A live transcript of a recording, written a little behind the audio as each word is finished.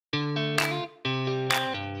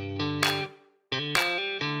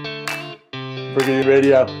Brigadoon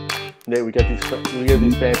Radio. Nate, we get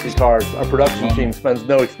these fancy cars. Our production team spends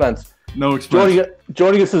no expense. No expense.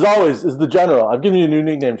 Joining us as always is the General. I've given you a new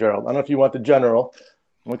nickname, Gerald. I don't know if you want the General.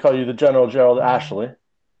 I'm gonna call you the General, Gerald Ashley.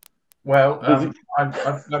 Well,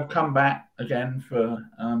 I've come back again for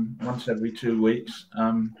once every 2 weeks.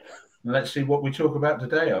 Let's see what we talk about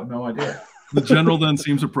today. I have no idea. The General then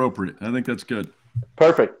seems appropriate. I think that's good.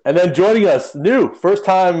 Perfect. And then joining us, new first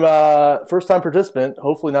time participant,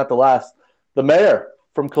 hopefully not the last, the mayor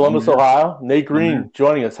from Columbus, Ohio, Nate Green,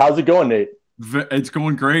 joining us. How's it going, Nate? It's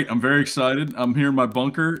going great. I'm very excited. I'm here in my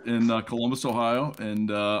bunker in Columbus, Ohio,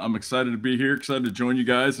 and I'm excited to be here. Excited to join you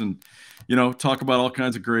guys and talk about all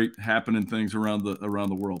kinds of great happening things around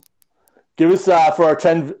the world. Give us for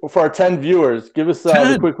our 10 viewers. Give us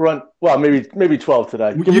a quick run. Well, maybe 12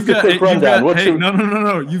 today. Give us a quick rundown.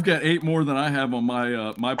 No. You've got 8 more than I have on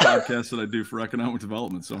my my podcast that I do for economic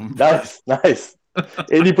development. So nice.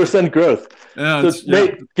 80% growth. Yeah, so,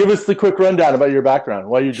 Nate, give us the quick rundown about your background.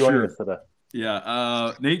 Why are you joining us today?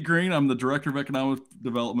 Yeah, Nate Green. I'm the director of economic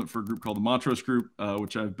development for a group called the Montrose Group,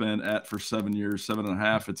 which I've been at for 7 years,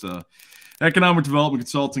 7.5. It's a economic development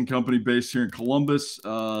consulting company based here in Columbus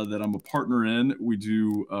that I'm a partner in. We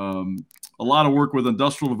do a lot of work with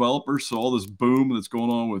industrial developers. So all this boom that's going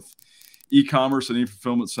on with e-commerce and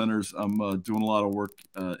e-fulfillment centers, I'm doing a lot of work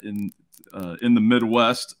in the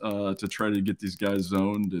Midwest to try to get these guys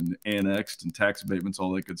zoned and annexed and tax abatements,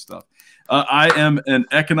 all that good stuff. I am an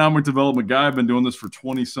economic development guy. I've been doing this for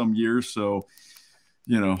 20 some years. So,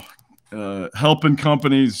 helping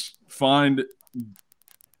companies find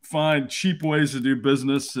cheap ways to do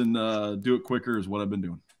business and do it quicker is what I've been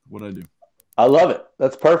doing, what I do. I love it.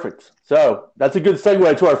 That's perfect. So that's a good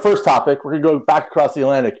segue to our first topic. We're going to go back across the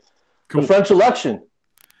Atlantic. Cool. The French election.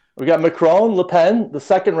 We got Macron, Le Pen, the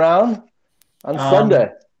second round on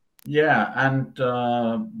Sunday. Yeah, and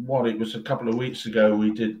it was a couple of weeks ago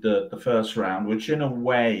we did the first round, which in a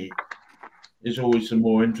way is always a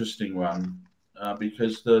more interesting one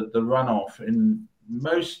because the runoff in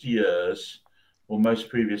most years or most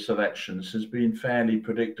previous elections has been fairly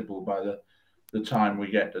predictable by the time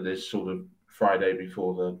we get to this sort of Friday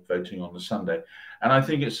before the voting on the Sunday. And I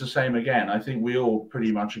think it's the same again. I think we all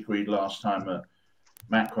pretty much agreed last time that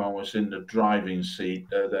Macron was in the driving seat.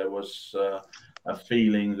 There was a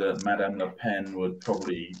feeling that Madame Le Pen would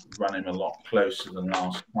probably run him a lot closer than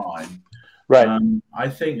last time. Right. I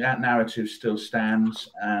think that narrative still stands,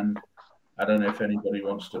 and I don't know if anybody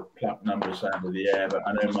wants to pluck numbers out of the air, but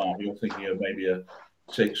I know, Mark, you're thinking of maybe a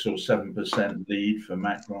 6 or 7% lead for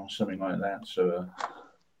Macron, something like that. So,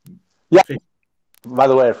 yeah. By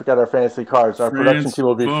the way, I forgot our fantasy cards. Our production team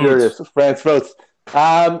will be furious. France votes.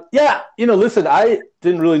 Listen, I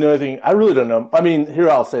didn't really know anything. I really don't know. I mean, here,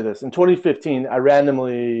 I'll say this. In 2017,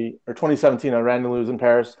 2017, I randomly was in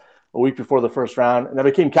Paris a week before the first round, and I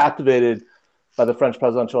became captivated by the French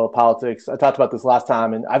presidential politics. I talked about this last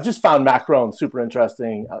time, and I've just found Macron super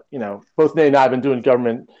interesting. Both Nate and I have been doing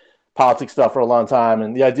government politics stuff for a long time,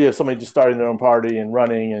 and the idea of somebody just starting their own party and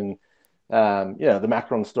running and, the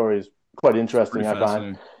Macron story is quite interesting, I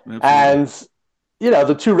find. And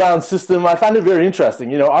the 2-round system, I find it very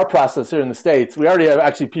interesting. Our process here in the States, we already have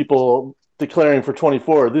actually people declaring for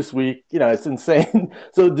 24 this week. It's insane.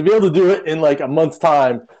 So to be able to do it in like a month's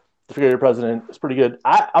time to figure out your president is pretty good.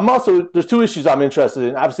 There's 2 issues I'm interested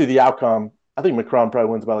in. Obviously, the outcome. I think Macron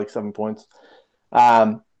probably wins by like 7 points.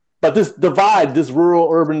 But this divide, this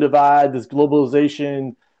rural-urban divide, this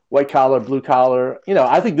globalization, white-collar, blue-collar,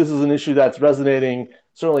 I think this is an issue that's resonating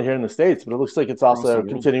certainly here in the States, but it looks like it's also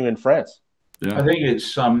continuing in France. Yeah. I think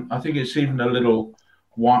it's even a little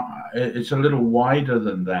wider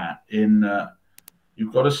than that.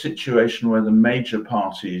 You've got a situation where the major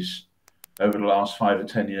parties over the last 5 or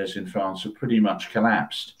 10 years in France have pretty much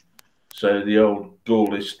collapsed. So the old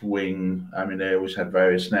Gaullist wing, I mean, they always had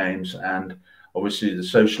various names, and obviously the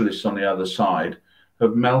socialists on the other side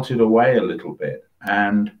have melted away a little bit.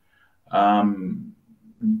 And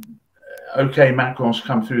Macron's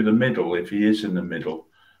come through the middle, if he is in the middle.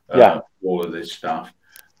 All of this stuff.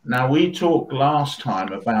 Now, we talked last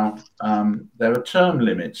time about there are term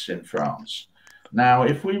limits in France. Now,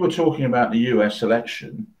 if we were talking about the US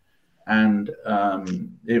election and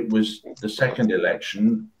it was the second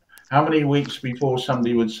election, how many weeks before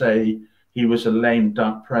somebody would say he was a lame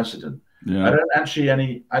duck president? Yeah.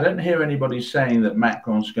 I don't hear anybody saying that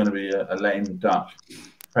Macron's going to be a lame duck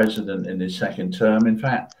president in his second term. In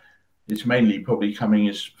fact, it's mainly probably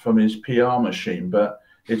coming from his PR machine, but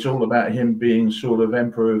it's all about him being sort of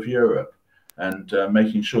emperor of Europe and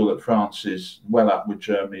making sure that France is well up with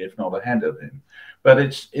Germany, if not ahead of him. But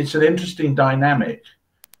it's an interesting dynamic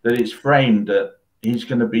that it's framed that he's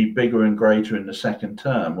going to be bigger and greater in the second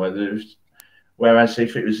term. Whereas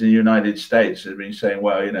if it was in the United States, they'd been saying,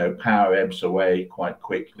 well, you know, power ebbs away quite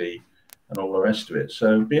quickly and all the rest of it.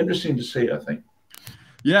 So it'd be interesting to see, I think.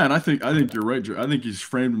 Yeah, and I think you're right, Drew. I think he's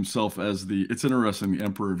framed himself as it's interesting, the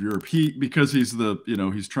Emperor of Europe. Because he's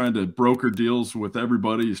he's trying to broker deals with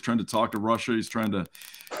everybody. He's trying to talk to Russia. He's trying to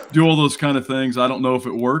do all those kind of things. I don't know if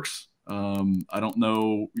it works. I don't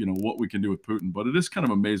know, what we can do with Putin, but it is kind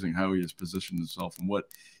of amazing how he has positioned himself and what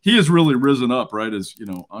he has really risen up, right? As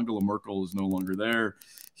Angela Merkel is no longer there.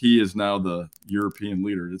 He is now the European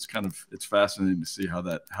leader. It's fascinating to see how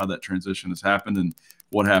that transition has happened and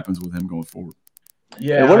what happens with him going forward.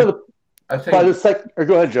 Yeah, I think. Or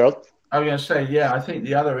go ahead, Gerald. I was going to say, yeah, I think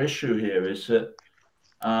the other issue here is that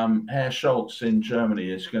Herr Scholz in Germany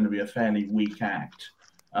is going to be a fairly weak act.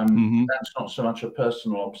 That's not so much a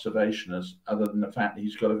personal observation as other than the fact that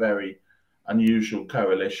he's got a very unusual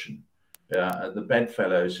coalition. The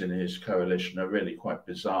bedfellows in his coalition are really quite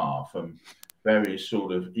bizarre, from very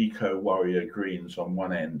sort of eco-warrior Greens on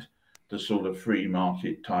one end to sort of free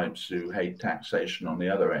market types who hate taxation on the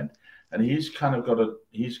other end. And he's kind of got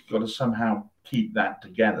to somehow keep that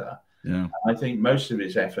together. Yeah, I think most of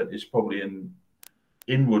his effort is probably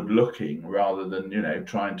inward looking rather than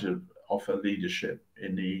trying to offer leadership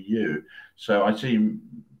in the EU. So I see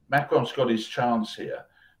Macron's got his chance here,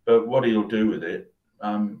 but what he'll do with it,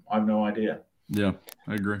 I've no idea. Yeah,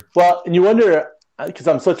 I agree. Well, and you wonder, because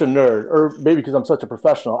I'm such a nerd, or maybe because I'm such a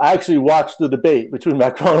professional, I actually watched the debate between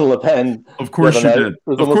Macron and Le Pen. Of course you did. It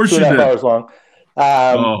was almost 2.5 hours long.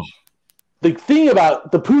 The thing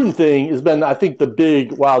about the Putin thing has been, I think, the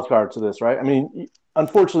big wild card to this, right? I mean,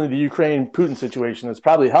 unfortunately, the Ukraine-Putin situation has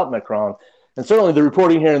probably helped Macron. And certainly the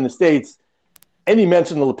reporting here in the States, any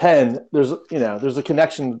mention of Le Pen, there's a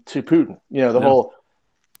connection to Putin.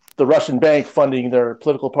 The Russian bank funding their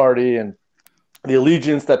political party and the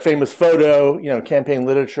allegiance, that famous photo, campaign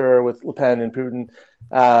literature with Le Pen and Putin.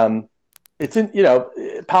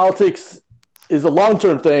 Politics is a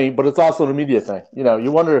long-term thing, but it's also an immediate thing.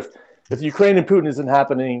 You wonder if Ukraine and Putin isn't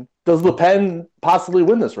happening, does Le Pen possibly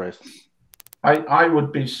win this race? I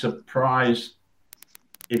would be surprised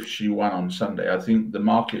if she won on Sunday. I think the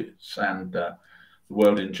markets and the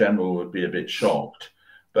world in general would be a bit shocked.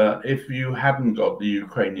 But if you hadn't got the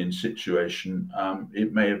Ukrainian situation,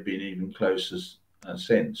 it may have been even closer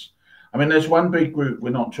since. I mean, there's one big group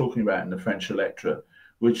we're not talking about in the French electorate,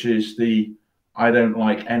 which is the I don't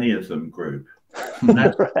like any of them group.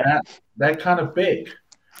 They're kind of big.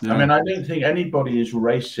 Yeah. I mean, I don't think anybody is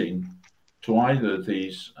racing to either of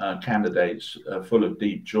these candidates full of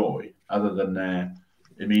deep joy, other than their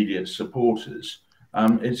immediate supporters.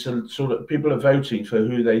 It's a sort of, people are voting for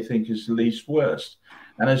who they think is the least worst.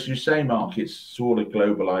 And as you say, Mark, it's sort of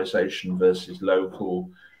globalization versus local.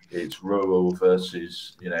 It's rural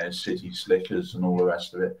versus, city slickers and all the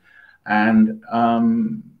rest of it. And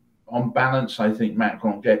on balance, I think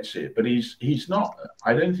Macron gets it, but he's not.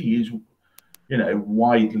 I don't think he's,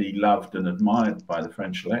 widely loved and admired by the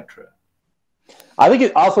French electorate. I think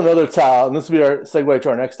it also another tell, and this will be our segue to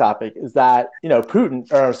our next topic, is that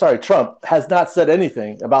Trump has not said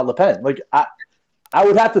anything about Le Pen. Like I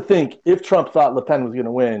would have to think if Trump thought Le Pen was going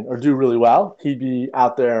to win or do really well, he'd be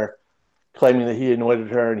out there claiming that he anointed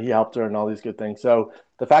her and he helped her and all these good things. So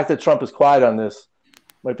the fact that Trump is quiet on this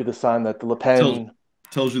might be the sign that the Le Pen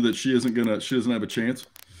tells you that she doesn't have a chance.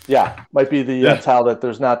 Yeah, might be the tell that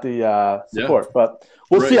there's not the support, but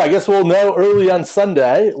we'll see. I guess we'll know early on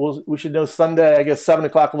Sunday. We should know Sunday, I guess 7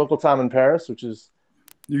 o'clock local time in Paris, which is.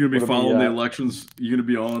 You're gonna be following the elections. You're gonna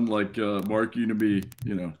be on like Mark. You're gonna be,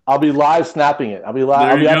 I'll be live snapping it. I'll be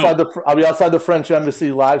outside the French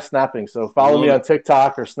embassy live snapping. So follow me on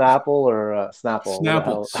TikTok or Snapple or Snapple.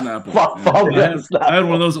 Snapple. I had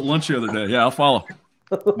one of those at lunch the other day. Yeah, I'll follow.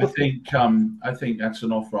 I think that's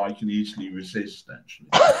an offer I can easily resist, actually.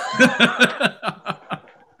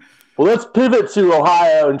 Well, let's pivot to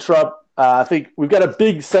Ohio and Trump. I think we've got a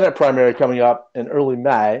big Senate primary coming up in early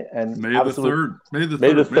May, and May the 3rd. May the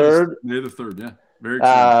 3rd. Yeah, very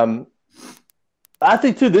exciting. I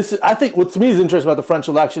think too. I think what to me is interesting about the French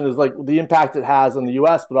election is like the impact it has on the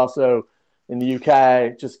U.S., but also in the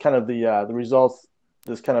UK. Just kind of the results.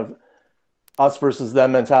 This kind of us versus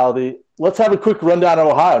them mentality. Let's have a quick rundown of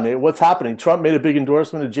Ohio, Nate. What's happening? Trump made a big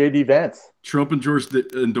endorsement of J.D. Vance. Trump endorsed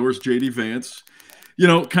J.D. Vance.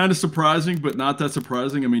 Kind of surprising, but not that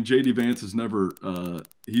surprising. I mean, J.D. Vance is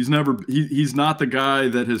he's not the guy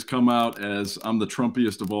that has come out as I'm the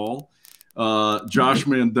Trumpiest of all. Josh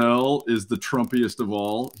Mandel is the Trumpiest of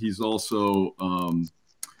all. He's also,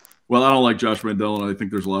 Well, I don't like Josh Mandel, and I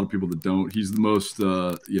think there's a lot of people that don't. He's the most, he's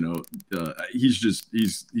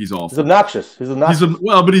awful. He's obnoxious.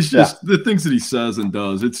 But he's just the things that he says and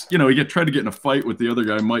does. It's, he tried to get in a fight with the other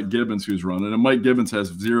guy, Mike Gibbons, who's running, and Mike Gibbons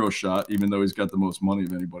has 0 shot, even though he's got the most money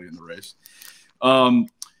of anybody in the race.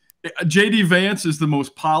 JD Vance is the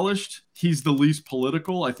most polished. He's the least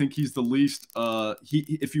political. I think he's the least.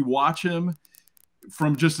 If you watch him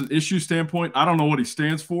from just an issue standpoint, I don't know what he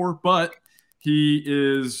stands for, but he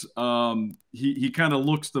is he kind of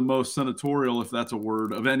looks the most senatorial, if that's a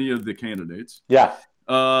word, of any of the candidates. Yeah.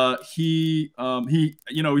 He's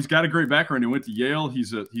got a great background. He went to Yale.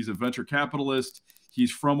 He's a venture capitalist.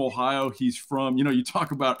 He's from Ohio. He's from, you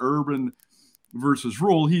talk about urban versus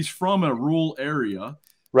rural. He's from a rural area.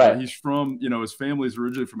 Right. He's from, his family's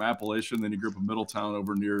originally from Appalachian. Then he grew up in Middletown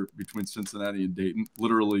over between Cincinnati and Dayton,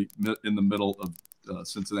 literally in the middle of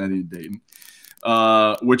Cincinnati and Dayton.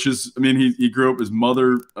 Which is, he grew up, his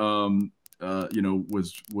mother, was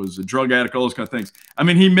a drug addict, all those kind of things.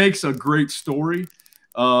 He makes a great story.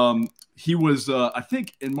 He was, I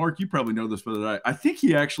think, and Mark, you probably know this better than I think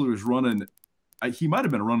he actually was running, he might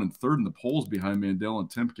have been running third in the polls behind Mandel and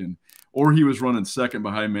Timken, or he was running second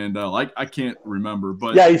behind Mandel. I can't remember,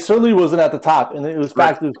 but yeah, he certainly wasn't at the top. And it was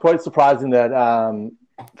it was quite surprising that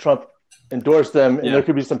Trump endorsed them, and there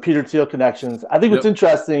could be some Peter Thiel connections. I think what's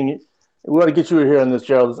interesting, we want to get you here on this,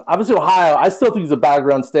 Gerald, is obviously Ohio, I still think it's a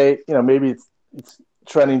background state. Maybe it's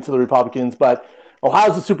trending to the Republicans, but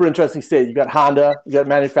Ohio's a super interesting state. You got Honda, you got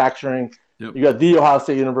manufacturing, you got the Ohio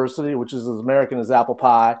State University, which is as American as apple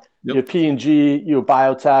pie. You have P&G, you have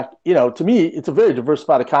biotech. To me, it's a very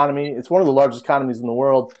diversified economy. It's one of the largest economies in the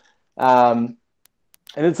world. And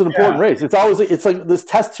it's an important race. It's like this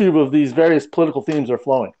test tube of these various political themes are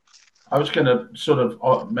flowing. I was going to sort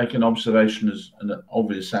of make an observation as an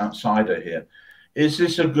obvious outsider here. Is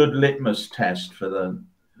this a good litmus test for the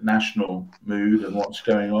national mood and what's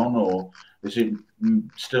going on, or is it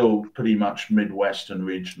still pretty much Midwest and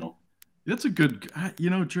regional? That's a good,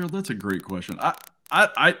 Gerald, that's a great question.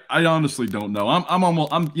 I honestly don't know.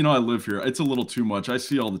 I live here. It's a little too much. I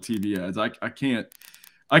see all the TV ads. I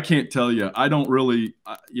can't tell you. I don't really,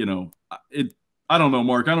 I don't know,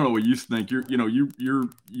 Mark. I don't know what you think.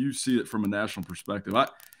 You see it from a national perspective. I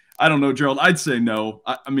don't know, Gerald. I'd say no.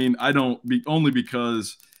 I don't, only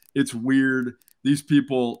because it's weird. These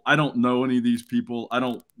people, I don't know any of these people. I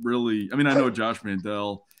don't really. I know Josh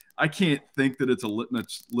Mandel. I can't think that it's a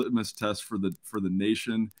litmus test for the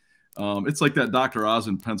nation. It's like that Dr. Oz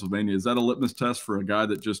in Pennsylvania. Is that a litmus test for a guy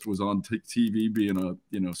that just was on TV being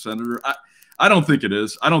a senator? I don't think it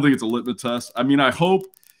is. I don't think it's a litmus test. I hope.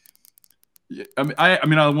 I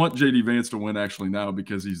want JD Vance to win actually now,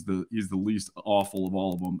 because he's the least awful of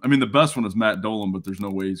all of them. The best one is Matt Dolan, but there's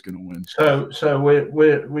no way he's going to win. So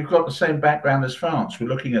we've got the same background as France. We're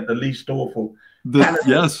looking at the least awful.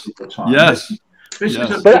 Yes. This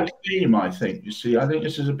is a big theme, I think. You see, I think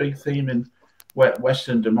this is a big theme in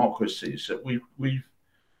Western democracies that we've.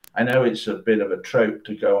 I know it's a bit of a trope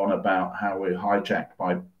to go on about how we're hijacked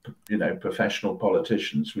by professional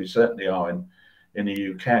politicians. We certainly are in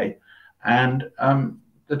the UK. And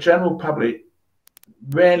the general public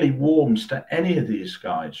rarely warms to any of these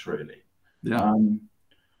guys, really. Yeah.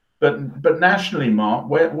 But nationally, Mark,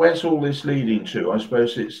 where's all this leading to? I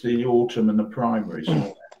suppose it's the autumn and the primaries.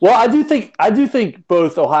 Well, I do think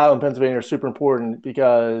both Ohio and Pennsylvania are super important,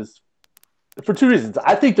 because for two reasons.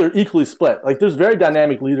 I think they're equally split. Like, there's very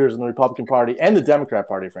dynamic leaders in the Republican Party and the Democrat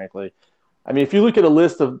Party, frankly. If you look at a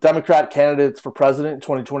list of Democrat candidates for president in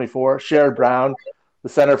 2024, Sherrod Brown, the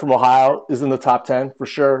senator from Ohio, is in the top 10 for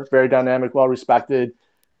sure. Very dynamic, well-respected.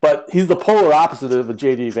 But he's the polar opposite of a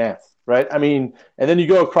J.D. Vance, right? And then you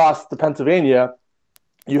go across to Pennsylvania,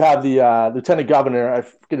 you have the lieutenant governor, I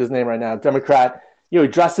forget his name right now, Democrat. He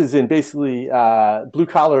dresses in basically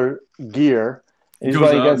blue-collar gear. And he's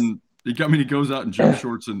running against... he goes out in gym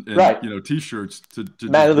shorts and T-shirts to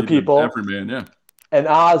man of the people. Every man, yeah. And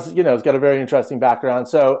Oz, has got a very interesting background.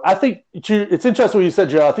 So I think it's interesting what you said,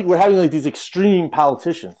 Joe. I think we're having like these extreme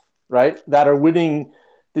politicians, right, that are winning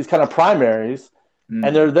these kind of primaries,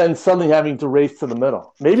 and they're then suddenly having to race to the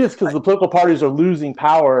middle. Maybe it's because the political parties are losing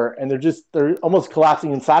power, and they're almost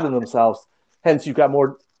collapsing inside of themselves. Hence, you've got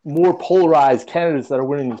more polarized candidates that are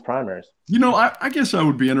winning these primaries. I guess I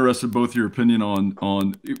would be interested in both your opinion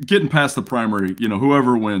on getting past the primary,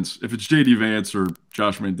 whoever wins, if it's JD Vance or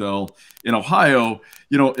Josh Mandel in Ohio,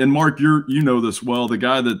 and Mark, you know this well, the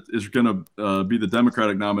guy that is going to be the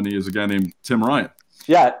Democratic nominee is a guy named Tim Ryan.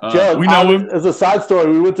 Yeah, Joe, we know him. As a side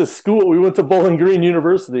story, we went to Bowling Green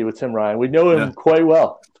University with Tim Ryan. We know him quite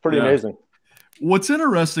well. It's pretty amazing. What's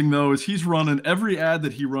interesting though is he's running every ad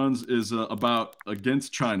that he runs is about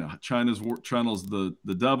against China. China's the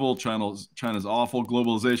devil. China's awful.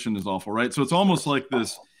 Globalization is awful, right? So it's almost like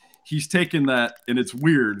this. He's taken that, and it's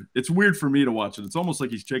weird. It's weird for me to watch it. It's almost like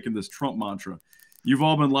he's taken this Trump mantra. You've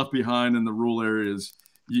all been left behind in the rural areas,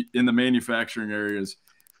 in the manufacturing areas.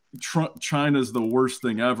 China's the worst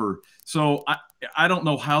thing ever. So I don't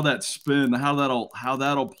know how that spin, how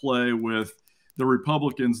that'll play with the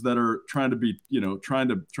Republicans that are trying to be, trying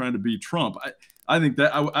to beat Trump. I think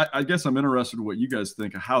that I guess I'm interested in what you guys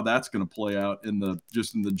think of how that's going to play out in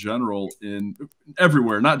the general in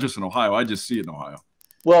everywhere, not just in Ohio. I just see it in Ohio.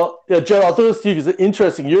 Well, Gerald, I'll throw this to you because it's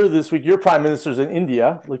interesting. This week, your prime minister's in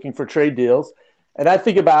India looking for trade deals. And I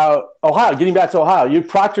think about Ohio, getting back to Ohio, you have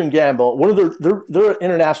Procter & Gamble, they're an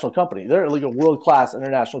international company. They're like a world-class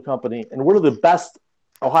international company. And one of the best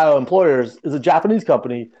Ohio employers is a Japanese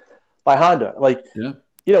company by Honda.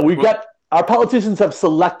 Our politicians have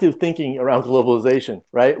selective thinking around globalization,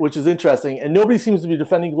 right? Which is interesting. And nobody seems to be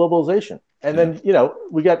defending globalization. And then,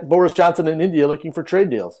 we got Boris Johnson in India looking for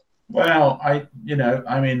trade deals. Well,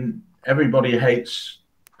 everybody hates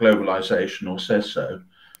globalization or says so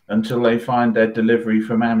until they find their delivery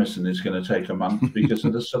from Amazon is going to take a month because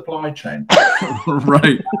of the supply chain.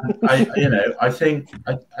 Right. I think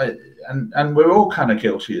we're all kind of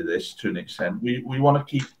guilty of this to an extent. We want to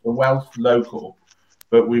keep the wealth local,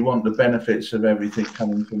 but we want the benefits of everything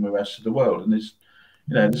coming from the rest of the world. And it's,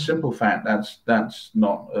 the simple fact that's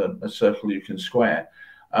not a circle you can square.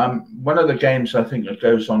 One of the games I think that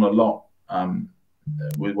goes on a lot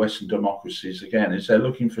with Western democracies, again, is they're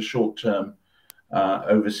looking for short-term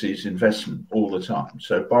overseas investment all the time.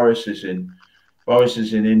 So Boris is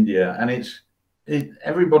in India, and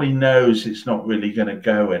everybody knows it's not really going to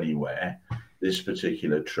go anywhere, this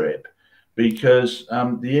particular trip, because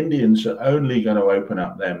the Indians are only going to open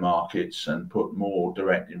up their markets and put more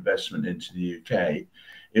direct investment into the UK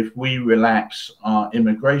if we relax our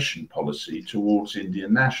immigration policy towards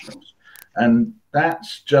Indian nationals. And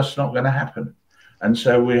that's just not going to happen. And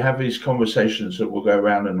so we have these conversations that will go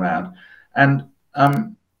round and round. And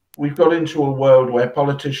we've got into a world where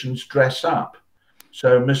politicians dress up.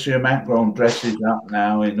 So Monsieur Macron dresses up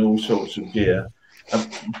now in all sorts of gear.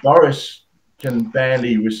 Boris can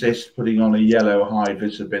barely resist putting on a yellow high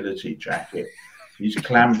visibility jacket. He's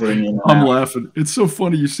clambering in. I'm laughing. It's so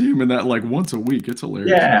funny. You see him in that like once a week. It's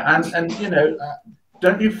hilarious. Yeah, and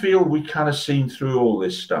don't you feel we kind of seen through all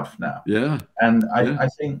this stuff now? Yeah. And I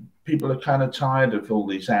think people are kind of tired of all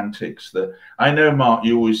these antics. That I know, Mark,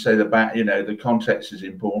 you always say the context is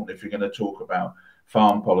important. If you're going to talk about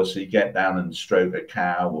farm policy, get down and stroke a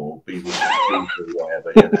cow or be with or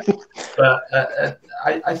whatever. But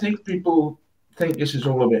I think people think this is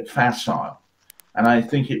all a bit facile. And I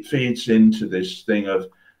think it feeds into this thing of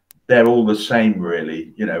they're all the same,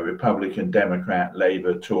 really, Republican, Democrat,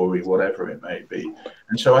 Labour, Tory, whatever it may be.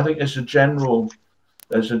 And so I think there's a general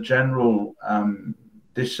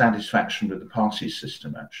dissatisfaction with the party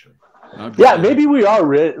system, actually. Yeah, maybe we are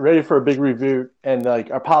ready for a big reboot, and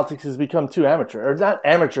like our politics has become too amateur, or not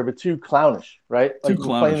amateur, but too clownish, right? Like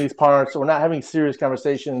we're playing these parts, so we're not having serious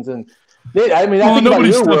conversations. And I think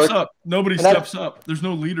nobody steps up. Nobody steps up. There's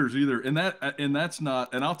no leaders either, and that's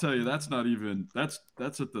not. And I'll tell you, that's not even. That's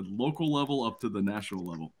at the local level up to the national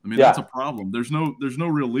level. I mean, that's a problem. There's no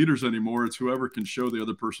real leaders anymore. It's whoever can show the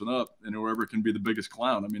other person up, and whoever can be the biggest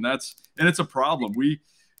clown. I mean, it's a problem.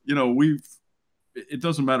 It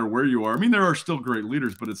doesn't matter where you are. I mean, there are still great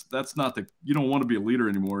leaders, but you don't want to be a leader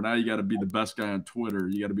anymore. Now you got to be the best guy on Twitter.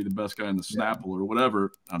 You got to be the best guy on the Snapple or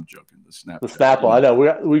whatever. I'm joking. The Snapple. I know.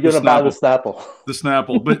 We're going to buy the Snapple. The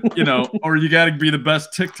Snapple. But, or you got to be the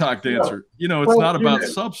best TikTok dancer. It's not about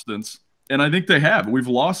substance. And I think they have. We've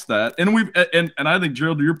lost that. And and I think,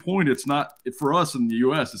 Gerald, to your point, it's not for us in the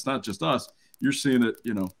U.S. It's not just us. You're seeing it,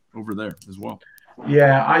 over there as well.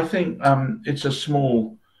 Yeah, I think it's a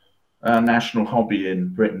small national hobby in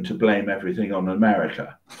Britain to blame everything on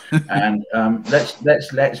America, and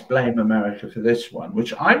let's blame America for this one.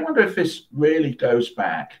 Which I wonder if this really goes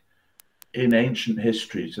back in ancient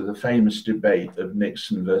history to the famous debate of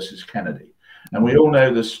Nixon versus Kennedy. And we all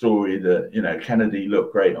know the story that Kennedy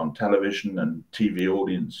looked great on television and TV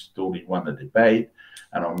audience thought he won the debate,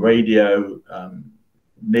 and on radio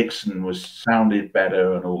Nixon sounded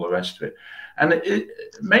better and all the rest of it. And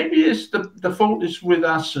maybe it's the fault is with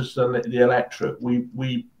us as the electorate.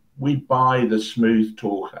 We buy the smooth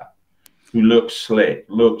talker who looks slick,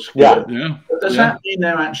 looks good. Yeah. But does that mean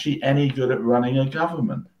they're actually any good at running a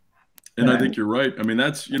government? And I think you're right. I mean,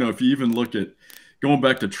 that's, if you even look at, going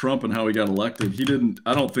back to Trump and how he got elected,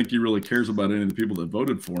 I don't think he really cares about any of the people that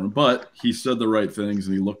voted for him, but he said the right things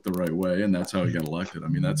and he looked the right way, and that's how he got elected. I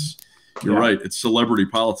mean, you're right. It's celebrity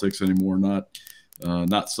politics anymore, not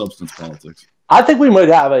substance politics. I think we might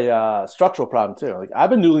have a structural problem too. Like, I've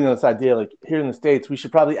been noodling on this idea, like here in the States, we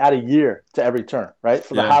should probably add a year to every term, right?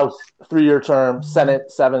 So the House, 3-year term,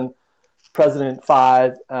 Senate, 7, President,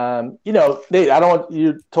 5. Nate, I don't want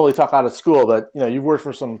you to totally talk out of school, but you've worked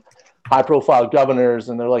for some high-profile governors,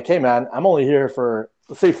 and they're like, "Hey, man, I'm only here for,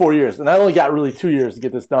 let's say, 4 years, and I only got really 2 years to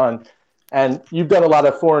get this done." And you've done a lot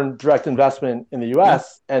of foreign direct investment in the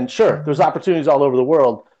U.S., and sure, there's opportunities all over the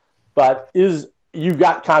world, but you've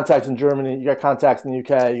got contacts in Germany, you got contacts in the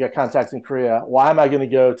UK, you got contacts in Korea. Why am I going to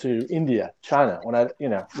go to India, China, when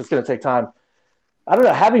it's going to take time? I don't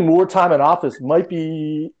know. Having more time in office might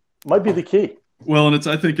be the key. Well, and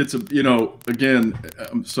I think it's again,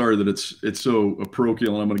 I'm sorry that it's so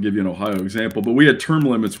parochial, and I'm going to give you an Ohio example, but we had term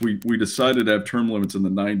limits. We decided to have term limits in the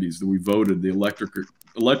 90s that we voted. The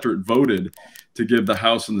electorate voted to give the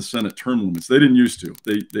House and the Senate term limits. They didn't used to.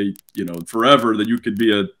 They forever that you could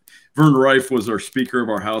be Vern Reif was our Speaker of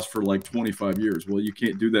our House for like 25 years. Well, you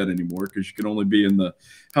can't do that anymore because you can only be in the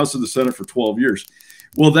House of the Senate for 12 years.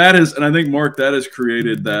 Well, and I think, Mark, that has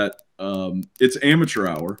created that it's amateur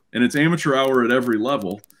hour, and it's amateur hour at every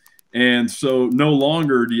level. And so no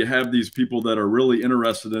longer do you have these people that are really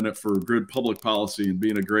interested in it for good public policy and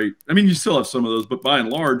being you still have some of those, but by and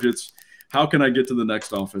large, it's how can I get to the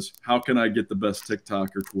next office? How can I get the best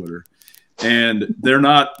TikTok or Twitter? And they're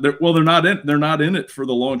not in it for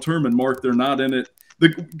the long term. And Mark, they're not in it. The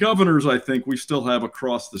governors, I think we still have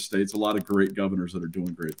across the states, a lot of great governors that are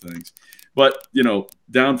doing great things. But,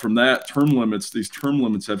 down from that, these term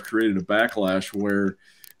limits have created a backlash where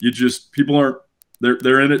people aren't,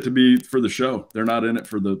 they're in it for the show. They're not in it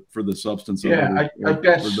for the substance of it or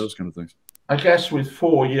those kind of things. I guess with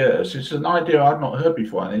 4 years, it's an idea I've not heard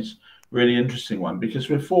before, and it's a really interesting one, because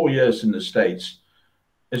with 4 years in the States,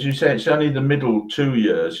 as you say, it's only the middle 2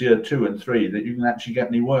 years, year 2 and 3, that you can actually get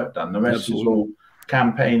any work done. The rest is all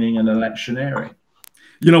campaigning and electioneering.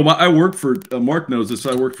 I worked for, Mark knows this,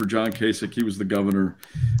 I worked for John Kasich. He was the governor.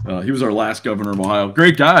 He was our last governor of Ohio.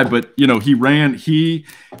 Great guy, but,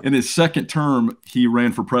 in his second term, he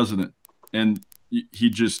ran for president. And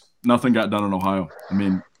nothing got done in Ohio. I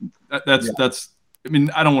mean, I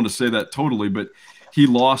don't want to say that totally, but he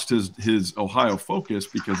lost his Ohio focus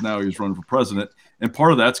because now he was running for president. And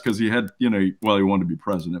part of that's because he had, he wanted to be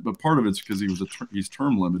president, but part of it's because he's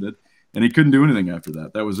term limited and he couldn't do anything after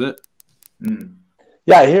that. That was it. Mm.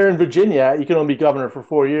 Yeah. Here in Virginia, you can only be governor for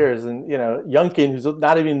 4 years. And, Youngkin, who's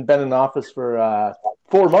not even been in office for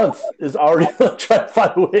 4 months, is already trying to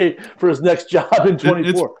find a way for his next job in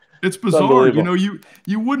 24. It's bizarre.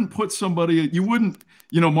 You wouldn't put somebody,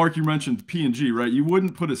 Mark, you mentioned P&G, right? You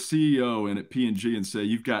wouldn't put a CEO in at P&G and say,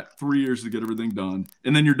 you've got 3 years to get everything done,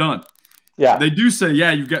 and then you're done. Yeah. They do say,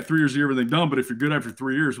 yeah, you've got 3 years to get everything done, but if you're good after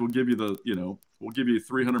 3 years, we'll give you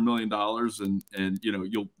 $300 million and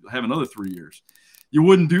you'll have another 3 years. You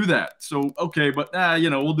wouldn't do that. So, okay, but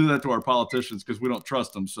we'll do that to our politicians because we don't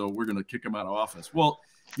trust them, so we're going to kick them out of office. Well,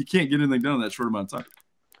 you can't get anything done in that short amount of time.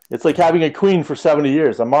 It's like having a queen for 70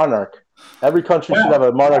 years, a monarch. Every country should have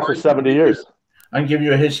a monarch for 70 years. I can give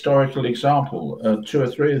you a historical example, 2 or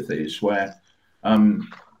 3 of these, where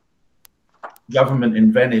government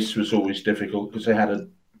in Venice was always difficult because they had a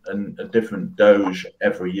different doge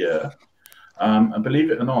every year. And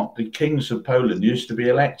believe it or not, the kings of Poland used to be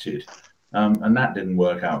elected, and that didn't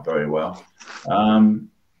work out very well.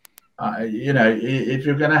 If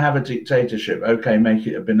you're going to have a dictatorship, okay, make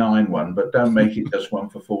it a benign one, but don't make it just one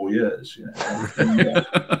for 4 years. That's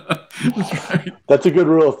right. That's a good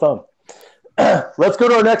rule of thumb. Let's go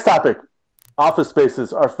to our next topic. Office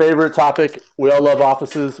spaces, our favorite topic. We all love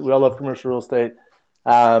offices. We all love commercial real estate.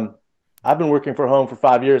 I've been working from home for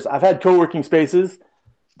 5 years. I've had co-working spaces,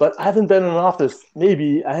 but I haven't been in an office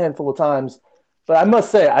maybe a handful of times. But I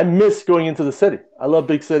must say, I miss going into the city. I love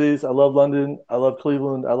big cities. I love London. I love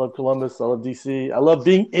Cleveland. I love Columbus. I love DC. I love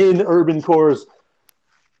being in urban cores.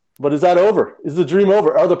 But is that over? Is the dream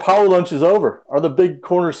over? Are the power lunches over? Are the big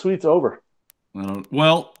corner suites over?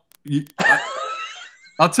 Well,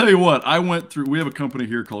 I'll tell you what. We have a company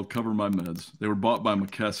here called Cover My Meds. They were bought by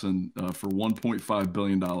McKesson for $1.5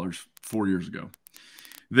 billion 4 years ago.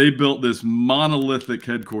 They built this monolithic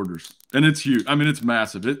headquarters, and it's huge. I mean, it's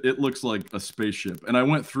massive. It looks like a spaceship. And I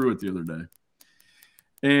went through it the other day.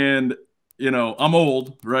 And, I'm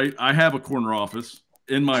old, right? I have a corner office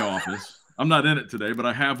in my office. I'm not in it today, but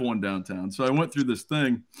I have one downtown. So I went through this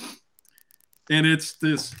thing, and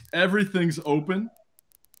everything's open.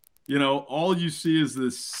 All you see is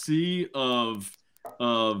this sea of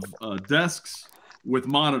desks with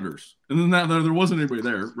monitors. And then there wasn't anybody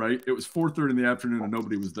there, right? It was 4:30 in the afternoon and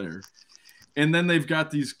nobody was there. And then they've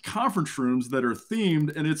got these conference rooms that are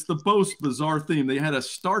themed, and it's the most bizarre theme. They had a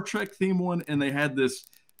Star Trek themed one, and they had this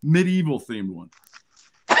medieval themed one.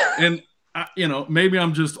 And, you know, maybe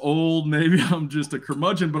I'm just old, maybe I'm just a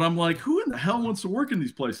curmudgeon, but I'm like, who in the hell wants to work in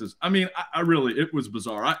these places? I mean, I really, it was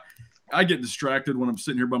bizarre. I get distracted when I'm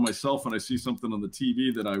sitting here by myself and I see something on the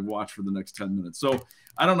TV that I watch for the next 10 minutes. So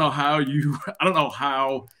I don't know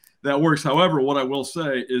how that works. However, what I will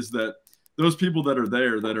say is that those people that are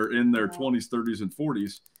there, that are in their 20s, 30s, and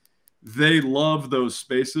 40s, they love those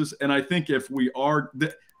spaces. And I think if we are,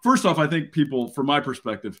 first off, I think people, from my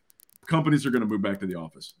perspective, companies are going to move back to the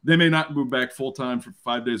office. They may not move back full time for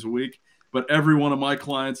 5 days a week, but every one of my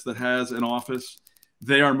clients that has an office,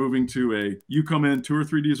 they are moving to you come in 2 or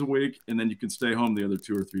 3 days a week, and then you can stay home the other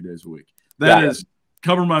 2 or 3 days a week. That is,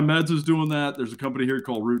 Cover My Meds is doing that. There's a company here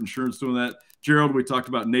called Root Insurance doing that. Gerald, we talked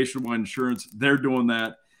about Nationwide Insurance. They're doing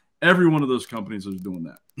that. Every one of those companies is doing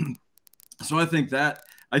that. So I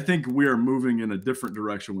think we are moving in a different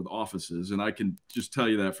direction with offices, and I can just tell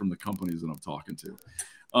you that from the companies that I'm talking to.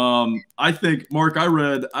 I think, Mark,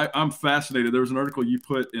 I'm fascinated. There was an article you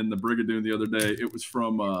put in the Brigadoon the other day. It was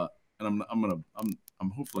from, and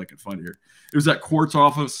I'm hopefully I can find it here. It was that Quartz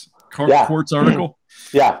Quartz article.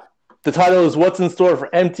 Yeah. The title is "What's in Store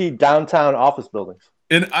for Empty Downtown Office Buildings."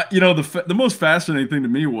 And the most fascinating thing to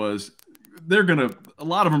me was a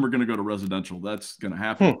lot of them are going to go to residential. That's going to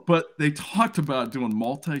happen. But they talked about doing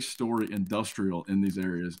multi-story industrial in these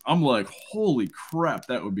areas. I'm like, holy crap,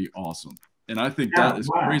 that would be awesome. And I think that is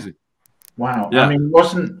crazy. Wow. Yeah. I mean,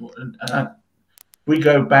 we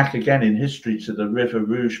go back again in history to the River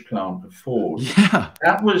Rouge plant before. Yeah.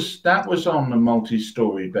 That was on a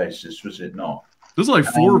multi-story basis, was it not? This is like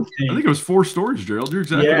four. I think it was 4 stories, Gerald. You're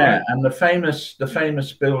exactly right. Yeah, and the famous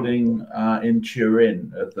building in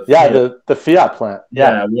Turin of the the Fiat plant.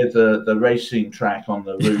 Yeah, with the racing track on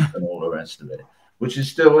the roof and all the rest of it, which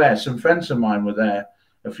is still there. Some friends of mine were there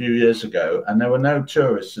a few years ago, and there were no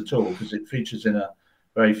tourists at all because it features in a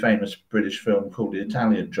very famous British film called The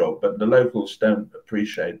Italian Job. But the locals don't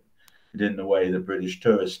appreciate it in the way the British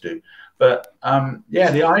tourists do. But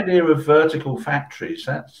the idea of vertical factories,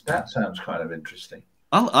 that sounds kind of interesting.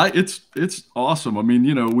 It's awesome. I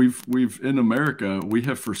mean, we've in America, we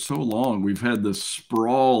have for so long, we've had this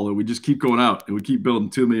sprawl and we just keep going out and we keep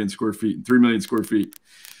building 2 million square feet and 3 million square feet.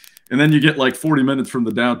 And then you get like 40 minutes from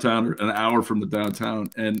the downtown or an hour from the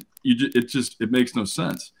downtown, and it makes no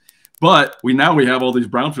sense. But we have all these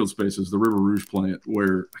brownfield spaces, the River Rouge plant,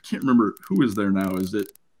 where I can't remember who is there now. Is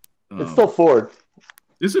it? It's still Ford.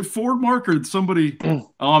 Is it Ford, Mark, or somebody?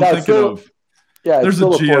 I'm thinking of. Yeah, there's a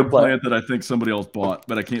GM plant that I think somebody else bought,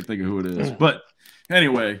 but I can't think of who it is. But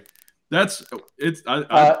anyway, I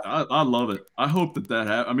love it. I hope that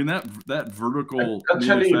happens. I mean, that vertical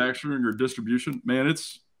manufacturing or distribution, man,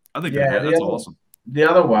 I think that's awesome. The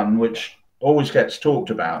other one, which always gets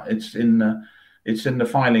talked about, it's in the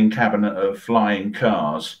filing cabinet of flying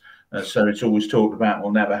cars. So it's always talked about,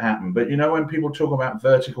 will never happen. But when people talk about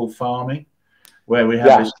vertical farming, where we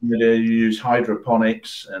have this idea, you use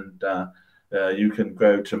hydroponics and you can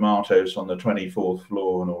grow tomatoes on the 24th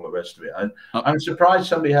floor and all the rest of it. I'm surprised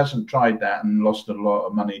somebody hasn't tried that and lost a lot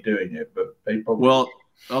of money doing it, but they probably. Well,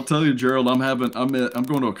 I'll tell you, Gerald, I'm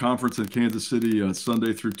going to a conference in Kansas City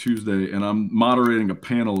Sunday through Tuesday, and I'm moderating a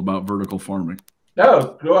panel about vertical farming.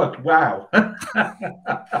 Oh, good! Wow.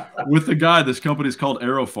 With the guy, this company is called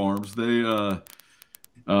Aero Farms. They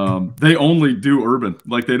only do urban,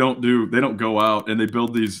 like they don't go out, and they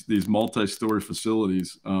build these multi-story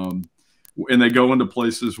facilities, and they go into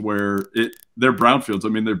places where they're brownfields. I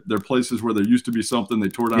mean, they're places where there used to be something, they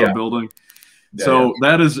tore down a building. So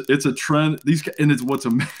it's a trend. These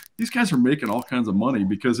guys are making all kinds of money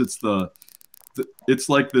because it's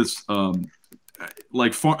like this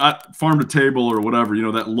like farm to table or whatever,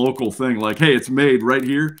 that local thing, like, hey, it's made right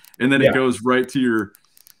here, and then it goes right to your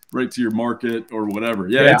market or whatever.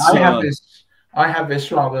 I have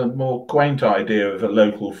this rather more quaint idea of a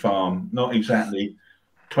local farm, not exactly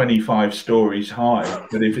 25 stories high,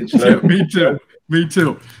 but if it's local. Me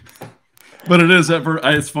too. But it is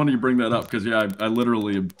it's funny you bring that up because I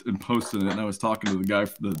literally am posting it, and I was talking to the guy,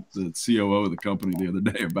 the COO of the company the other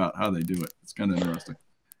day about how they do it. It's kind of interesting.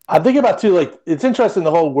 I think about too, like, it's interesting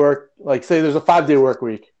the whole work, like, say there's a 5-day work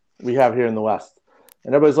week we have here in the West,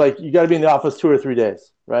 and everybody's like, you got to be in the office 2 or 3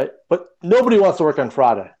 days, right? But nobody wants to work on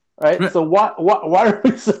Friday, right? So why are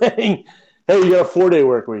we saying, hey, you got a 4-day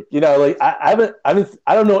work week? Like, I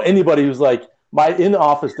don't know anybody who's like, my in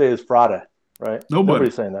office day is Friday, right?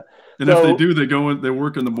 Nobody's saying that. And if they do, they go in, they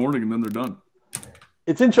work in the morning, and then they're done.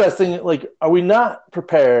 it's interesting. Like, are we not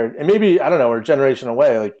prepared? And maybe, I don't know, we're a generation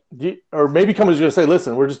away. Like, or maybe companies are going to say,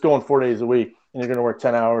 listen, we're just going 4 days a week and you're going to work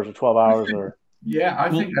 10 hours or 12 hours or. Yeah, I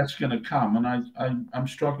think that's going to come. And I'm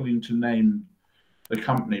struggling to name the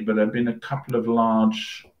company, but there have been a couple of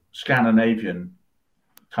large Scandinavian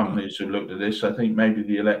companies who looked at this. I think maybe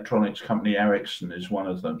the electronics company Ericsson is one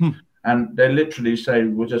of them. And they literally say,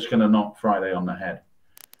 we're just going to knock Friday on the head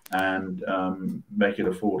and make it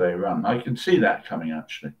a 4-day run. I can see that coming,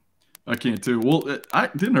 actually. I can't too. Well, I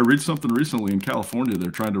read something recently in California. They're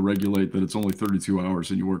trying to regulate that it's only 32 hours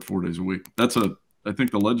and you work 4 days a week. I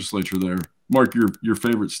think the legislature there, Mark, your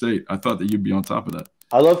favorite state. I thought that you'd be on top of that.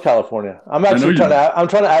 I love California. I'm actually trying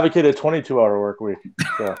to advocate a 22-hour work week.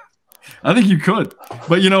 So. I think you could,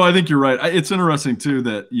 but I think you're right. It's interesting too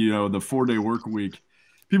that the 4-day work week.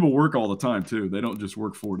 People work all the time too. They don't just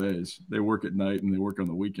work 4 days. They work at night and they work on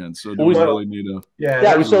the weekends. So we really need a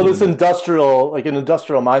we saw this industrial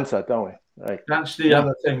mindset, don't we? Like, that's the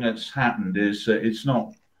other thing that's happened is it's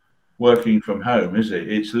not working from home, is it?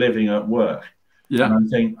 It's living at work. Yeah,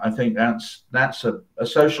 and I think that's a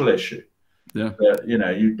social issue. Yeah,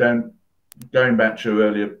 you don't. Going back to your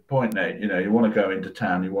earlier point, Nate, you want to go into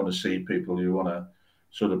town, you want to see people, you want to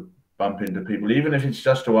sort of bump into people, even if it's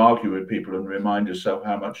just to argue with people and remind yourself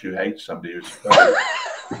how much you hate somebody who's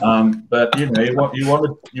but you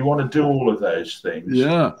want to do all of those things.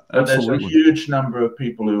 Yeah, but there's a huge number of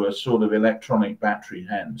people who are sort of electronic battery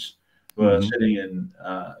hens who are sitting in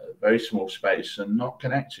a very small space and not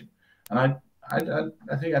connecting. And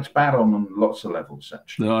I think that's bad on lots of levels,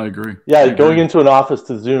 actually. No, I agree. Yeah, going into an office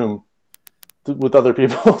to Zoom with other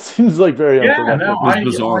people seems like very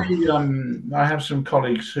unproductive. I have some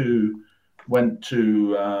colleagues who went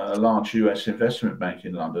to a large US investment bank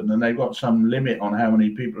in London, and they've got some limit on how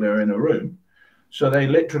many people are in a room. So they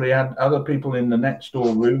literally had other people in the next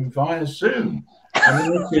door room via Zoom. I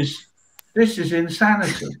mean, this is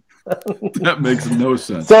insanity. That makes no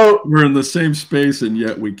sense. So we're in the same space, and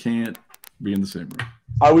yet we can't be in the same room.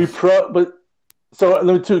 Are we so let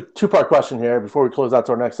me two-part question here before we close out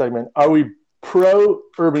to our next segment. Are we pro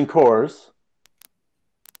urban cores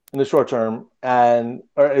in the short term, and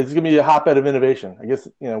or is it going to be a hotbed of innovation? I guess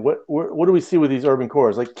what do we see with these urban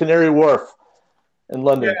cores, like Canary Wharf in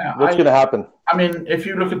London? Yeah, what's going to happen? I mean, if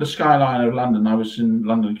you look at the skyline of London, I was in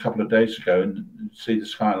London a couple of days ago and see the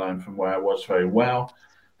skyline from where I was very well.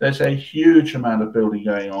 There's a huge amount of building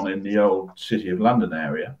going on in the old City of London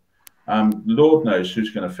area. Lord knows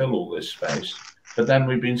who's going to fill all this space. But then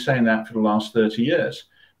we've been saying that for the last 30 years.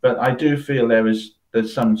 But I do feel there's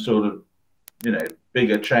some sort of,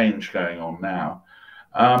 bigger change going on now.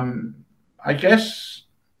 I guess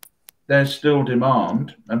there's still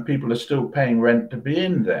demand and people are still paying rent to be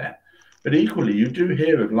in there. But equally, you do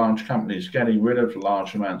hear of large companies getting rid of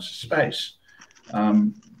large amounts of space.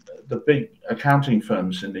 The big accounting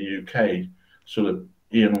firms in the UK, sort of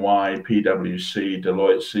E&Y, PwC,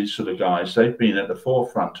 Deloitte, these sort of guys, they've been at the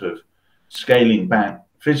forefront of scaling back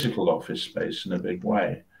physical office space in a big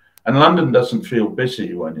way. And London doesn't feel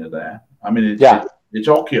busy when you're there. I mean, it's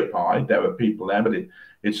occupied. There are people there, but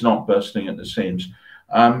it's not bursting at the seams.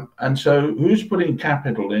 And so who's putting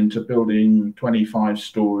capital into building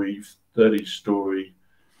 25-story, 30-story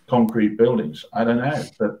concrete buildings? I don't know,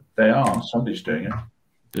 but they are. Somebody's doing it.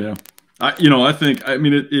 Yeah. I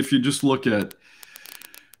mean, if you just look at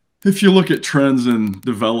trends in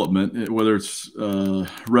development, whether it's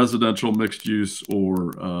residential, mixed use,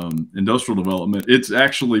 or industrial development, it's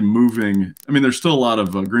actually moving. I mean, there's still a lot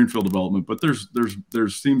of greenfield development, but there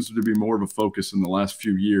seems to be more of a focus in the last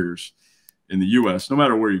few years in the U.S. No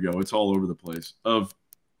matter where you go, it's all over the place of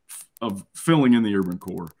filling in the urban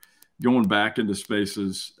core, going back into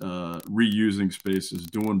spaces, reusing spaces,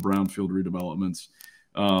 doing brownfield redevelopments.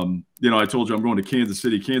 I told you I'm going to Kansas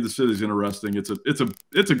City. Kansas City is interesting.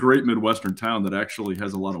 It's a great Midwestern town that actually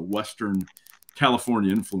has a lot of Western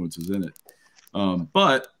California influences in it.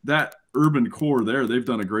 But that urban core there, they've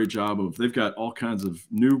done a great job of. They've got all kinds of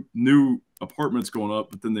new apartments going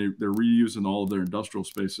up, but then they're reusing all of their industrial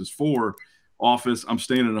spaces for office. I'm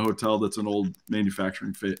staying in a hotel that's an old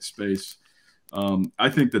manufacturing space. I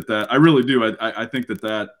think that I really do. I think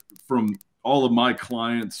that from all of my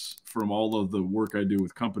clients, from all of the work I do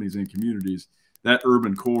with companies and communities, that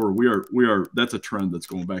urban core, that's a trend that's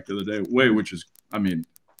going back the other way, which is, I mean,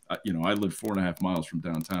 I live 4.5 miles from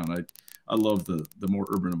downtown. I love the more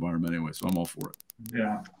urban environment anyway, so I'm all for it.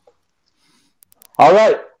 Yeah. All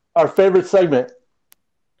right. Our favorite segment.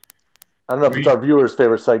 I don't know if it's our viewers'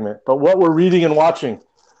 favorite segment, but what we're reading and watching.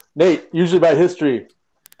 Nate, usually by history,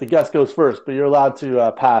 the guest goes first, but you're allowed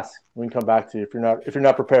to pass. We can come back to you if you're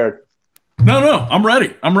not prepared. No, I'm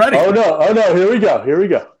ready. I'm ready. Oh no, here we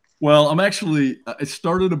go. Well, I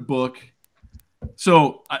started a book.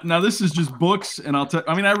 So now this is just books, and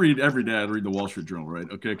I read every day. I read the Wall Street Journal, right?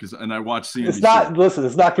 Okay, and I watch CNBC. It's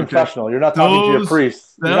not confessional. Okay. You're not talking to your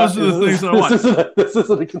priest. Those are the things I watch. This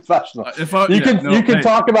isn't a confessional. You can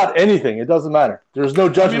talk about anything. It doesn't matter. There's no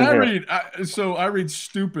judgment here. I read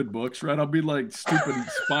stupid books, right? I'll be like stupid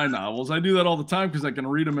spy novels. I do that all the time because I can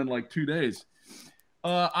read them in like 2 days.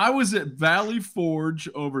 I was at Valley Forge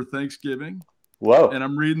over Thanksgiving. Whoa! And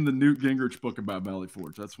I'm reading the Newt Gingrich book about Valley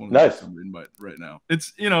Forge. That's one of the books I'm reading right now.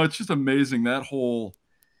 It's it's just amazing that whole,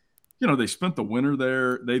 they spent the winter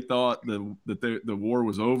there. They thought that the war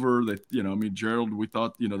was over. That Gerald, we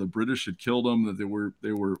thought the British had killed them. That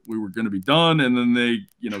we were going to be done, and then they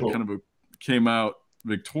kind of came out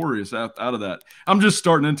victorious out of that. I'm just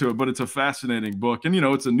starting into it, but it's a fascinating book, and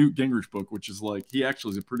it's a Newt Gingrich book, which is like he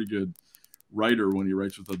actually is a pretty good writer when he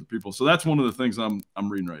writes with other people. So that's one of the things I'm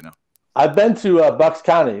reading right now. I've been to Bucks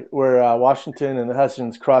County, where Washington and the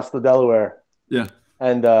Hessians crossed the Delaware. Yeah,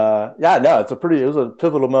 and it was a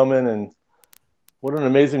pivotal moment, and what an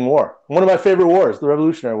amazing war! One of my favorite wars, the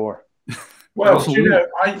Revolutionary War. Well,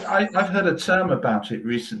 I've heard a term about it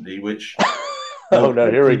recently, which oh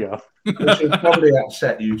no, here we go. Which will probably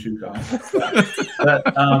upset you two guys, but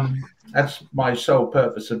that's my sole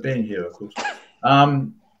purpose of being here, of course.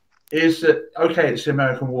 Is that it's the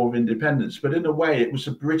American War of Independence, but in a way it was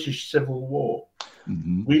a British Civil War.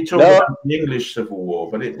 Mm-hmm. We talk about the English Civil War,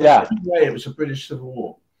 but in a way it was a British Civil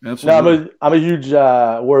War. Absolutely. No, I'm a huge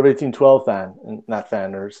War of 1812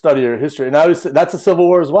 fan, or study or history, and that's a Civil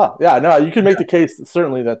War as well. Yeah, no, you can make the case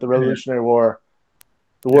certainly that the Revolutionary War,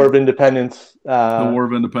 the War of Independence, the War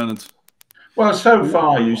of Independence. Well, so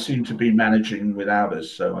far you seem to be managing without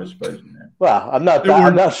us, so I suppose. Well, I'm not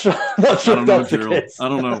sure. That's the case. I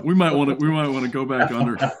don't know. We might want to go back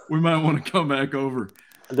under. We might want to come back over.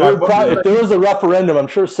 If there was a referendum, I'm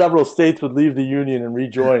sure several states would leave the Union and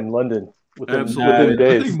rejoin London within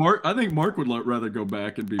days. I think Mark would rather go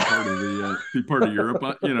back and be part of Europe.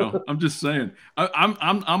 I'm just saying.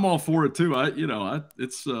 I'm all for it too. I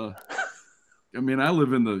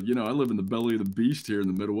live in the belly of the beast here in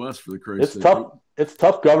the Midwest, for the Christ's sake. It's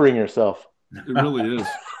tough governing yourself. It really is.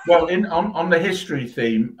 Well, on the history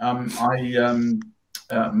theme, my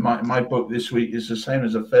book this week is the same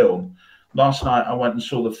as a film. Last night I went and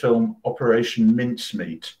saw the film Operation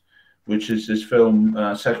Mincemeat, which is this film,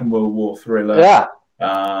 Second World War thriller. Yeah.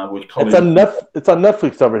 With Colin. It's on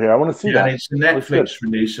Netflix over here. I want to see that. And it's a Netflix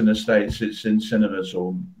release in the States. It's in cinemas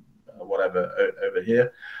or whatever over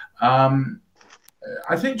here.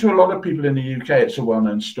 I think to a lot of people in the UK, it's a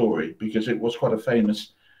well-known story because it was quite a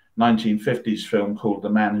famous 1950s film called The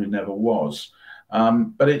Man Who Never Was.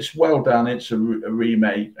 But it's well done. It's a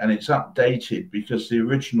remake, and it's updated because the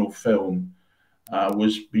original film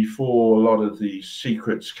was before a lot of the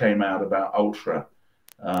secrets came out about Ultra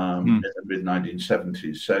in the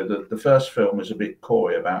mid-1970s. So the first film was a bit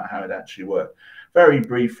coy about how it actually worked. Very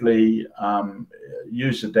briefly,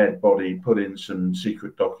 use a dead body, put in some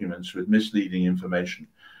secret documents with misleading information,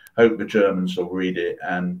 hope the Germans will read it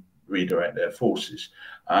and redirect their forces.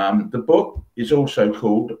 The book is also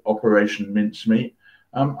called Operation Mincemeat.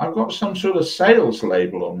 I've got some sort of sales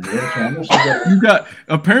label on here. So you got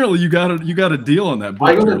a deal on that book.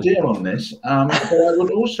 I got a deal on this. But I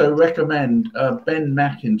would also recommend Ben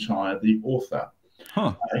McIntyre, the author.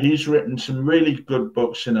 He's written some really good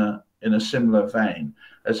books in a similar vein.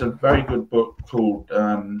 There's a very good book called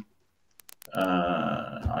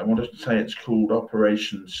I want to say it's called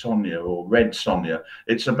Operation Sonia or Red Sonia.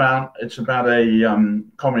 It's about a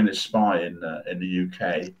communist spy in the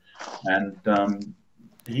UK, and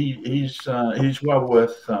he's well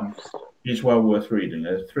worth reading.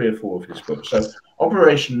 There's 3 or 4 of his books. So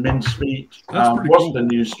Operation Mincemeat wasn't a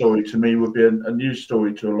news story to me. Would be a news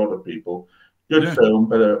story to a lot of people. Good film,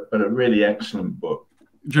 but a really excellent book.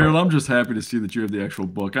 Gerald, I'm just happy to see that you have the actual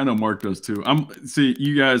book. I know Mark does too. See,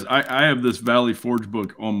 you guys, I have this Valley Forge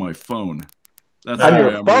book on my phone. That's on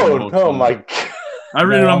your phone? Oh my God. I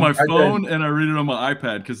read it on my phone and I read it on my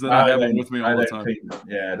iPad because then I have it with me all the time.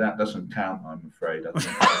 That doesn't count, I'm afraid.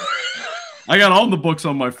 I got all the books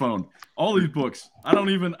on my phone. All these books.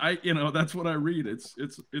 That's what I read. It's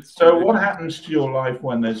So what happens to your life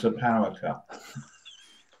when there's a power cut?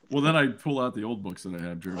 Well, then I pull out the old books that I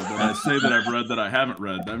have, Gerald. Then I say that I've read that I haven't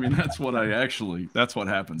read. I mean, that's what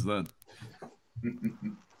happens then.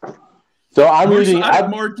 So I'm reading.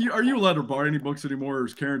 Mark, are you allowed to borrow any books anymore, or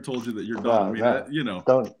has Karen told you that you're done?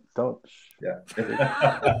 Don't. Yeah.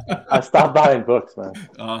 I stopped buying books, man.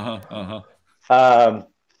 What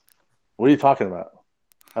are you talking about?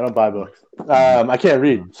 I don't buy books. I can't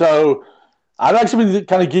read. So I've actually been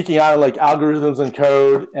kind of geeking out on like algorithms and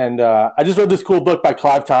code, and I just read this cool book by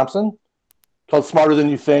Clive Thompson called "Smarter Than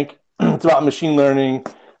You Think." It's about machine learning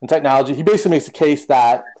and technology. He basically makes a case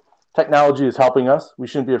that technology is helping us. We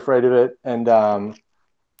shouldn't be afraid of it, and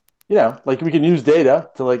like we can use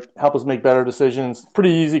data to like help us make better decisions.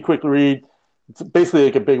 Pretty easy, quick read. It's basically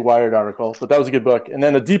like a big Wired article, but that was a good book. And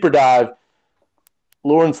then a deeper dive.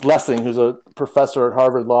 Lawrence Lessing, who's a professor at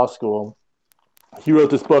Harvard Law School, he wrote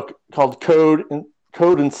this book called Code and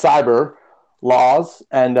Cyber Laws.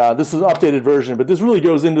 And this is an updated version, but this really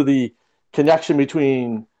goes into the connection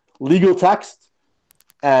between legal text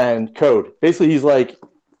and code. Basically, he's like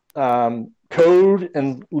code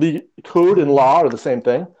and law are the same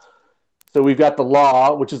thing. So we've got the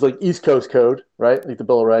law, which is like East Coast code, right? Like the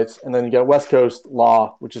Bill of Rights. And then you got West Coast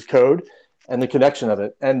law, which is code, and the connection of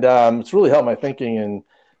it. And it's really helped my thinking, and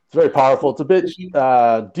it's very powerful. It's a bit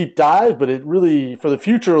deep dive, but it really, for the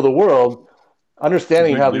future of the world,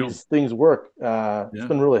 understanding how these things work, it's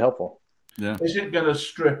been really helpful. Yeah. Is it going to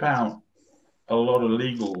strip out a lot of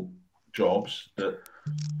legal jobs that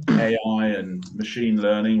AI and machine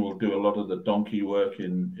learning will do a lot of the donkey work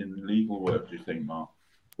in legal work, do you think, Mark?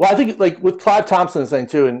 Well, I think like with Clive Thompson saying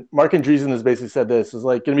too, and Mark Andreessen has basically said this, is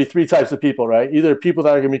like going to be three types of people, right? Either people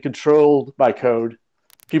that are going to be controlled by code,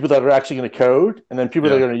 people that are actually going to code, and then people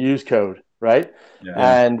that are going to use code, right? Yeah.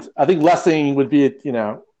 And I think Lessing would be,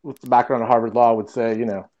 with the background of Harvard Law, would say,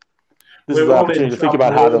 this is the opportunity to think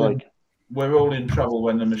about how to like. We're all in trouble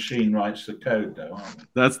when the machine writes the code, though, aren't we?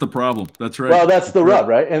 That's the problem. That's right. Well, that's the rub,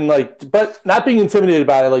 right? And like, but not being intimidated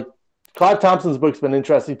by it, like. Clive Thompson's book's been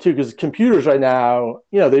interesting too, because computers right now,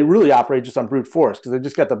 they really operate just on brute force because they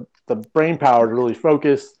just got the brain power to really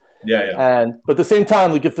focus. Yeah. But at the same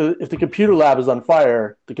time, like if the computer lab is on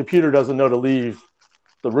fire, the computer doesn't know to leave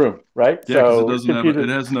the room, right? Yeah, so it doesn't it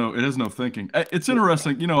has no thinking. It's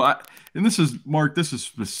interesting, and this is Mark. This is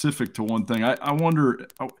specific to one thing. I wonder.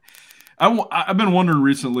 I've been wondering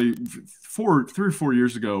recently. 3 or 4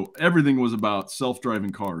 years ago, everything was about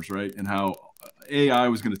self-driving cars, right? And how AI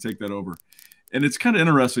was going to take that over. And it's kind of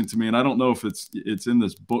interesting to me, and I don't know if it's in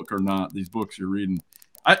this book or not, these books you're reading.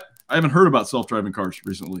 I haven't heard about self-driving cars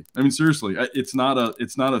recently. I mean, seriously, it's not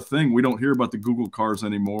a thing. We don't hear about the Google cars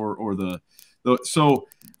anymore, or so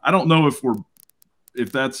I don't know if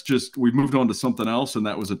that's just we've moved on to something else and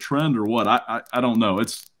that was a trend or what. I don't know.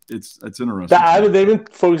 It's interesting. They've been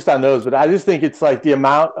focused on those, but I just think it's like the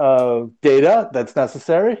amount of data that's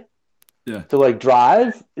necessary to like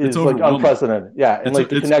drive is like unprecedented. Yeah. And like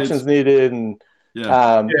the connections needed. And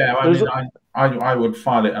I would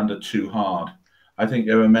file it under too hard. I think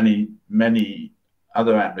there are many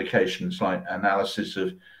other applications like analysis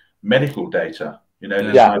of medical data,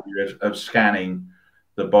 there's an idea of scanning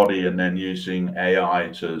the body and then using AI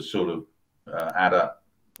to sort of add up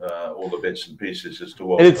all the bits and pieces as to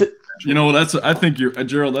what. I think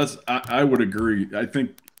Gerald. I would agree. I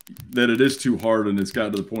think that it is too hard, and it's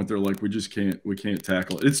gotten to the point they're like, we can't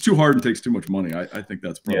tackle it. It's too hard and takes too much money. I think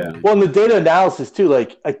that's probably. Well, and the data analysis too,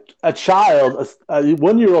 like a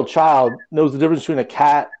 1-year-old child knows the difference between a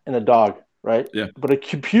cat and a dog, right? Yeah. But a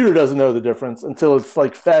computer doesn't know the difference until it's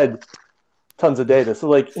like fed tons of data. So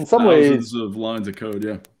like in some thousands of lines of code,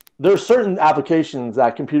 yeah. There are certain applications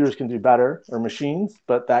that computers can do better, or machines,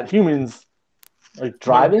 but that humans, like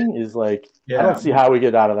driving, is like I don't see how we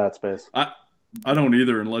get out of that space. I don't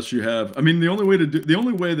either, unless you have. I mean, the only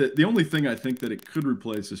thing I think that it could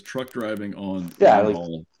replace is truck driving on.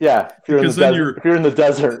 If you're in the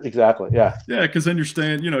desert, exactly. Yeah. Yeah, because then you're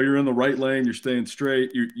staying. You're in the right lane. You're staying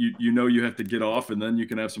straight. You have to get off, and then you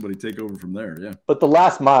can have somebody take over from there. Yeah. But the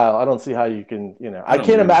last mile, I don't see how you can. I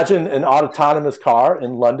can't imagine an autonomous car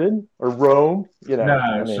in London or Rome.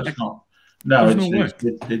 It's not. No,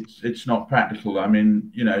 it's not practical. I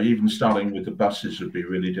mean, even starting with the buses would be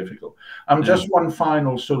really difficult. Just one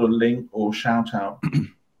final sort of link or shout out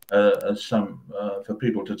for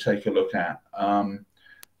people to take a look at.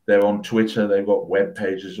 They're on Twitter. They've got web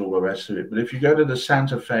pages, all the rest of it. But if you go to the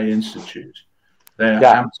Santa Fe Institute, they're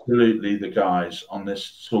absolutely the guys on this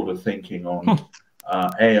sort of thinking on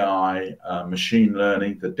AI, machine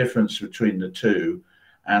learning, the difference between the two,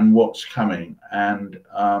 and what's coming. And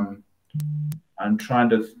I'm trying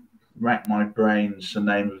to rack my brains the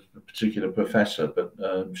name of a particular professor, but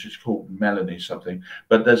she's called Melanie something.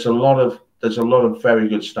 But there's a lot of very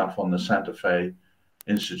good stuff on the Santa Fe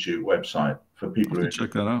Institute website for people to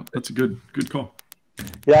check that out. That's a good call.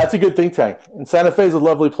 Yeah, it's a good think tank, and Santa Fe is a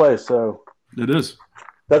lovely place. So it is.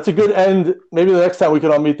 That's a good end. Maybe the next time we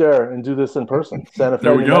can all meet there and do this in person. Santa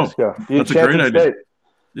Fe, New Mexico. That's a great idea.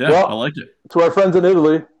 Yeah, I like it. To our friends in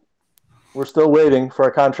Italy, we're still waiting for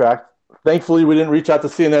our contract. Thankfully, we didn't reach out to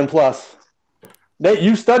CNN Plus. Nate,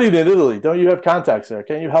 you studied in Italy. Don't you have contacts there?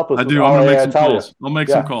 Can't you help us? I do. I'm going to make some calls. I'll make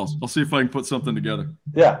some calls. I'll see if I can put something together.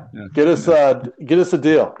 Yeah. Get us a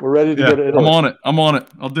deal. We're ready to go to Italy. I'm on it.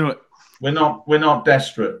 I'll do it. We're not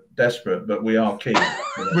desperate, but we are keen.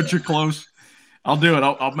 But you're close. I'll do it.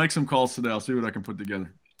 I'll make some calls today. I'll see what I can put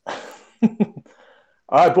together.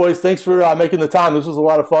 All right, boys. Thanks for making the time. This was a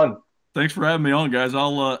lot of fun. Thanks for having me on, guys.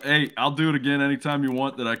 I'll do it again anytime you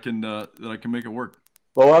want that I can make it work.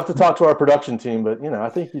 Well, we'll have to talk to our production team, but I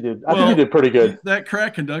think you did. I think you did pretty good. That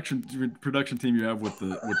crack production team you have with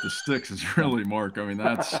the sticks is really, Mark. I mean,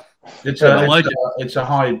 it's a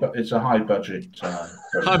high budget.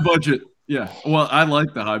 High budget. Yeah. Well, I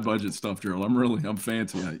like the high budget stuff, Gerald. I'm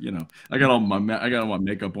fancy. I got all my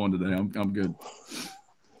makeup on today. I'm good.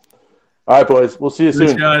 All right, boys. We'll see you soon.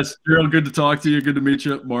 Thanks, guys. Gerald, good to talk to you. Good to meet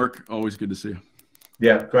you. Mark, always good to see you.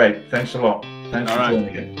 Yeah, great. Thanks a lot. Thanks for joining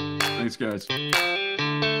again. Thanks, guys.